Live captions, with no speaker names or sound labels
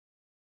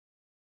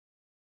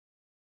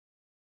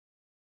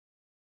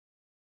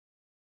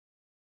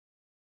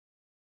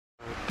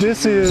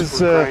This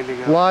is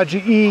Lodge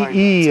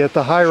EE at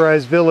the High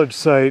Rise Village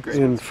site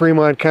in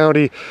Fremont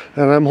County,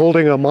 and I'm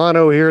holding a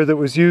mono here that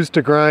was used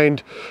to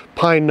grind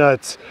pine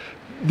nuts.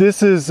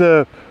 This is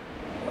at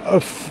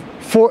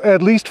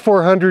least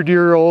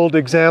 400-year-old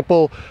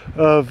example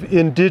of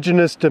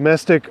indigenous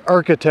domestic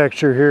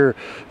architecture here.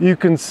 You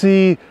can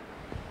see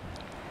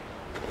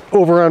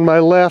over on my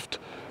left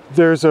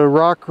there's a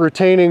rock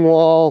retaining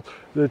wall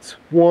that's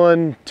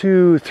 1,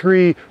 2,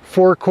 3,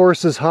 4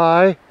 courses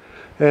high,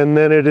 and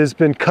then it has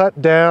been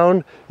cut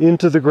down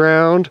into the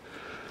ground,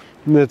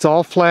 and it's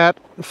all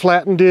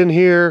flattened in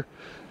here.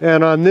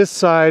 And on this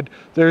side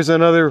there's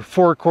another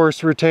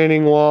 4-course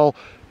retaining wall,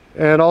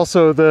 and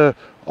also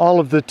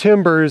all of the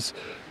timbers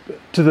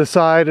to the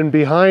side and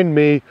behind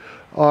me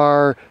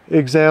are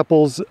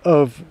examples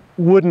of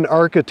wooden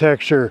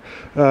architecture.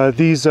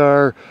 These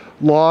are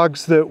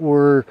logs that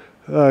were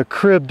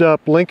cribbed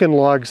up Lincoln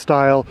log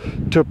style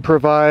to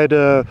provide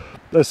a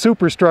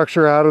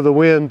superstructure out of the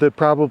wind that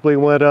probably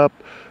went up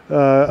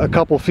a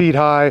couple feet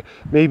high,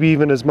 maybe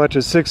even as much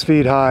as 6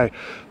 feet high.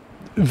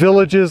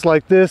 Villages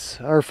like this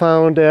are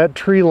found at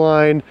tree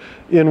line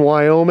in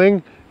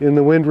Wyoming, in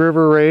the Wind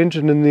River Range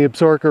and in the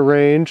Absaroka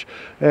Range,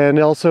 and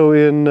also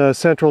in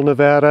central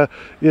Nevada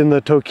in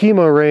the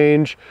Toquima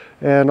Range,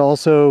 and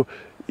also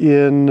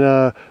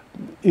in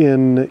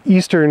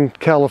eastern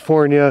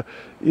California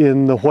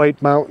in the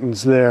White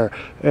Mountains there.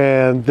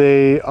 And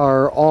they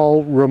are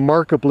all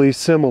remarkably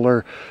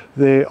similar.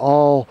 They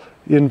all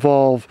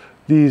involve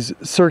these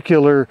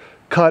circular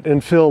cut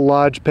and fill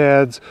lodge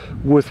pads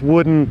with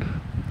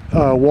wooden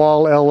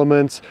wall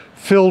elements,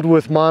 filled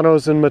with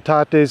monos and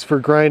metates for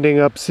grinding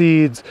up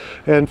seeds,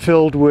 and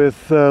filled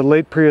with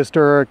late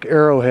prehistoric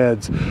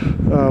arrowheads.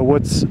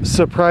 What's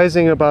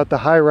surprising about the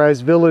High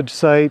Rise Village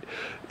site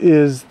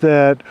is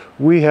that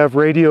we have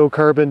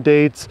radiocarbon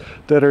dates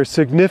that are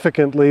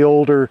significantly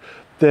older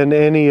than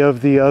any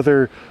of the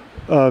other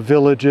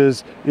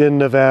villages in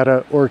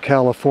Nevada or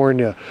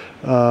California.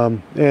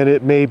 And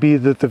it may be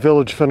that the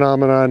village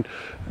phenomenon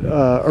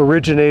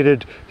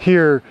originated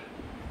here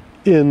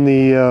in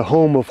the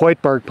home of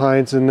whitebark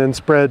pines and then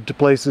spread to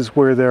places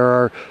where there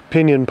are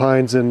pinyon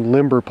pines and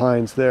limber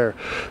pines there.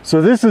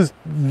 So this is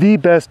the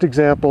best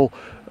example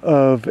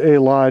of a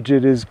lodge.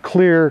 It is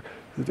clear,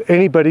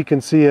 anybody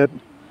can see it,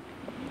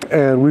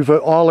 and we've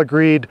all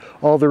agreed,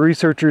 all the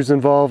researchers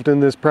involved in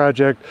this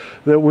project,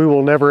 that we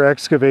will never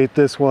excavate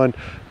this one,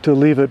 to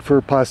leave it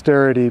for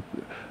posterity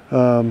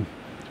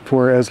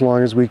for as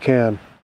long as we can.